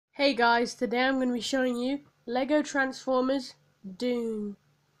Hey guys, today I'm going to be showing you Lego Transformers Dune.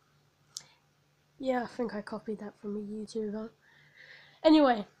 Yeah, I think I copied that from a YouTuber.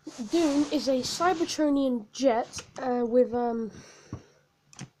 Anyway, Dune is a Cybertronian jet with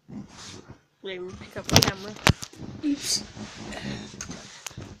let me pick up the camera. Oops.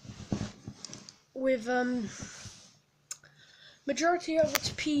 With majority of its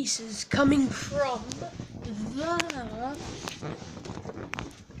pieces coming from the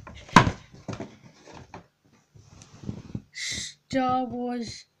Star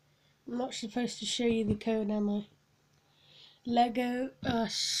Wars. I'm not supposed to show you the code, am I? Lego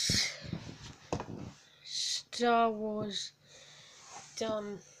Star Wars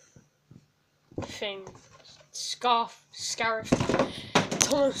thing. Scarif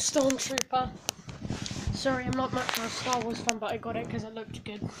Stormtrooper. Sorry, I'm not much of a Star Wars fan, but I got it because it looked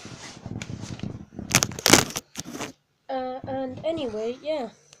good. And anyway,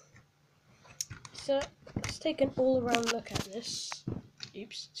 yeah. So let's take an all-around look at this.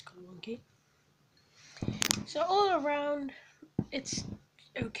 Oops, it's gone wonky. So all around, it's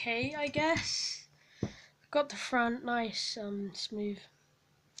okay, I guess. Got the front nice, smooth.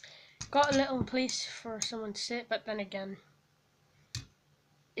 Got a little place for someone to sit, but then again,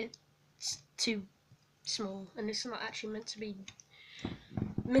 it's too small, and it's not actually meant to be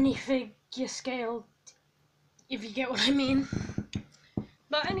minifigure scale, if you get what I mean.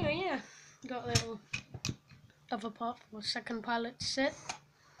 But anyway, yeah, got a little other part for second pilot to sit.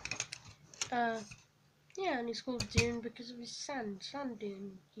 Yeah, and he's called Dune because of his sand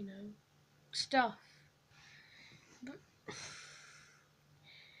dune, you know, stuff. But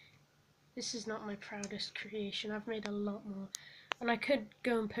this is not my proudest creation. I've made a lot more, and I could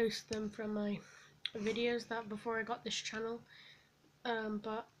go and post them from my videos that before I got this channel.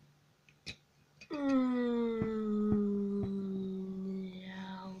 But yeah,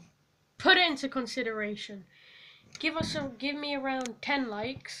 I'll put it into consideration. Give me around 10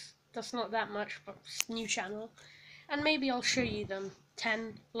 likes. That's not that much, but it's a new channel, and maybe I'll show you them.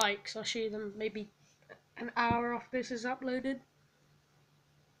 10 likes. I'll show you them maybe an hour after this is uploaded.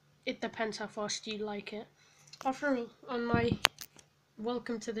 It depends how fast you like it. After all, on my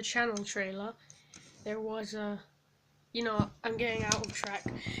welcome to the channel trailer, there was you know, I'm getting out of track.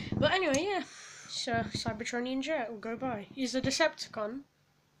 But anyway, yeah. So Cybertronian jet will go by. He's a Decepticon.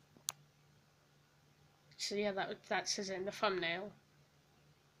 So yeah, that says it in the thumbnail.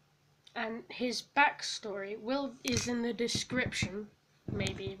 And his backstory is in the description.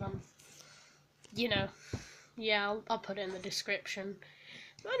 Maybe you know, yeah, I'll put it in the description.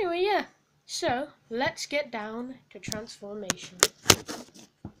 But anyway, yeah. So let's get down to transformation.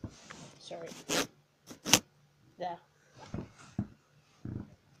 Sorry. There.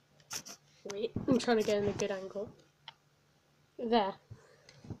 Wait, I'm trying to get in a good angle. There.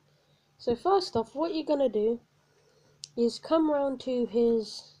 So first off, what you're gonna do is come round to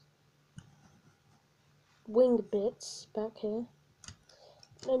his wing bits back here,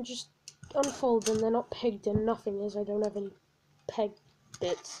 and just unfold them. They're not pegged in, nothing is. I don't have any peg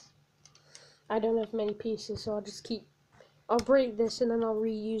bits. I don't have many pieces, so I'll break this and then I'll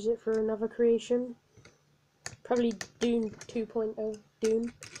reuse it for another creation. Probably Dune 2.0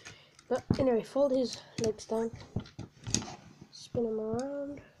 Dune. But anyway, fold his legs down, spin him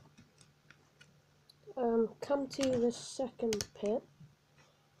around, come to the second pit,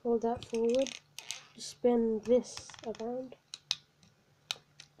 fold that forward, spin this around,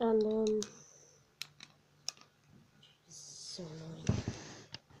 and so annoying.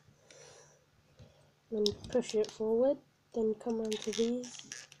 Then push it forward, then come around to these.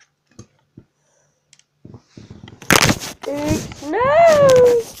 Oops, no!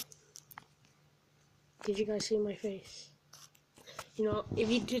 Did you guys see my face? You know, if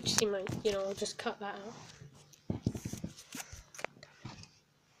you did see my, I'll just cut that out.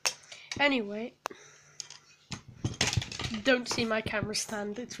 Anyway, don't see my camera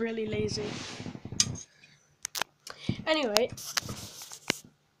stand, it's really lazy. Anyway,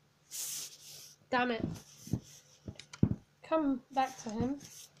 damn it. Come back to him.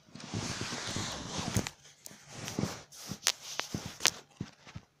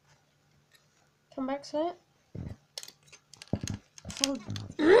 Come back to it. Man,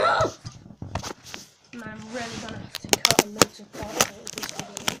 I'm really gonna have to cut loads of parts out of this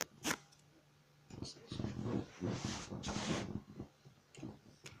video.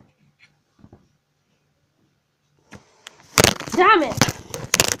 Damn it!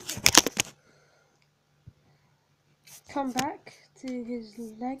 Come back to his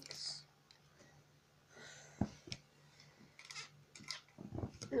legs.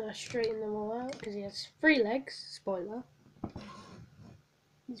 And I straighten them all out because he has 3 legs. Spoiler.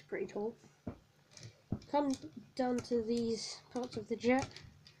 He's pretty tall. Come down to these parts of the jet,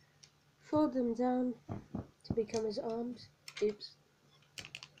 fold them down to become his arms. Oops.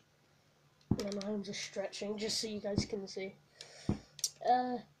 And my arms are stretching just so you guys can see.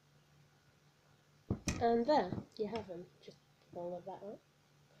 And there you have him. Just all of that out.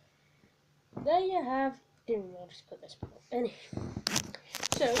 There you have Dune. I'll just put this back. Anyway,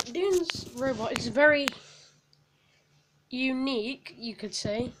 so Dune's robot is very unique, you could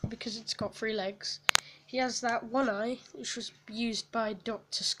say, because it's got 3 legs. He has that one eye, which was used by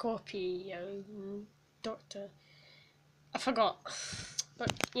Dr. Scorpio. Doctor, I forgot,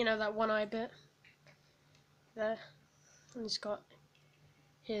 but you know that one eye bit there, and he's got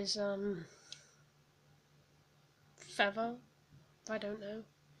his feather. I don't know.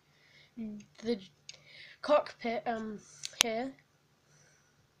 The cockpit here,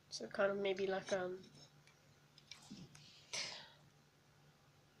 so kind of maybe like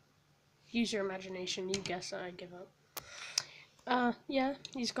use your imagination. You guess. I give up. Yeah,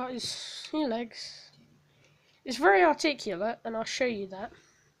 he's got his 2 legs. It's very articulate, and I'll show you that.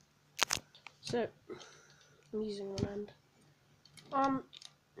 So I'm using one hand.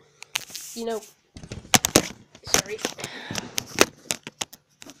 You know, sorry.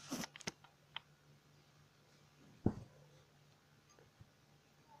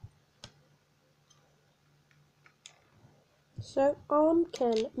 So arm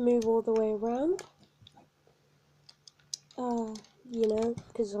can move all the way around. You know,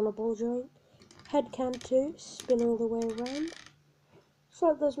 because it's on a ball joint. Head can too, spin all the way around.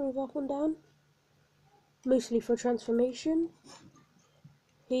 So it does move up and down, mostly for transformation.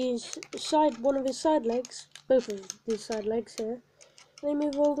 One of his side legs, both of these side legs here, they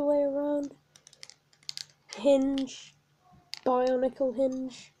move all the way around. Hinge, Bionicle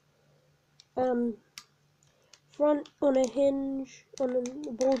hinge, front on a hinge, on a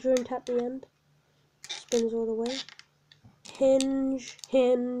ball joint at the end, spins all the way. Hinge,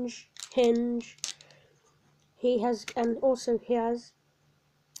 hinge, hinge. He has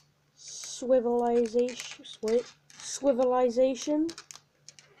swivelization.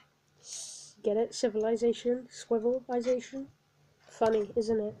 Get it? Civilization, swivelization. Funny,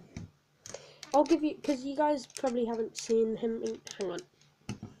 isn't it? I'll give you, because you guys probably haven't seen him. Hang on.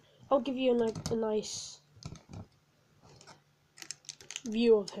 I'll give you a nice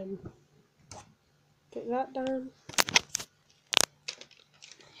view of him. Get that down.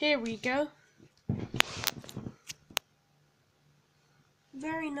 Here we go.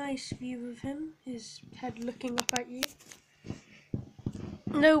 Very nice view of him. His head looking up at you.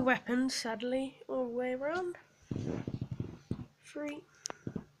 No weapons, sadly, all the way around. 3.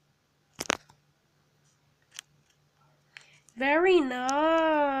 Very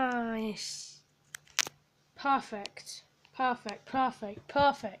nice. Perfect. Perfect, perfect,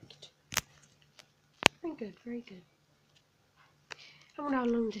 perfect. Very good, very good. I wonder how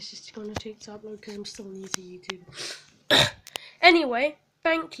long this is going to take to upload because I'm still new to YouTube. Anyway,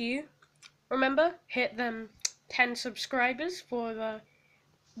 thank you. Remember, hit them 10 subscribers for the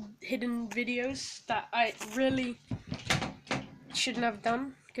hidden videos that I really shouldn't have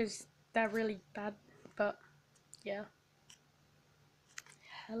done because they're really bad. But, yeah.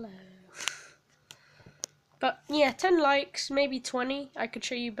 Hello. But yeah, 10 likes, maybe 20. I could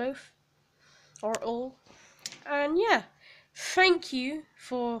show you both. Or all. And yeah, thank you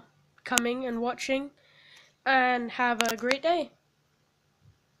for coming and watching. And have a great day.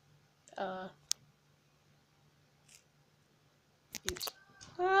 Oops.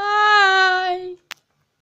 Bye!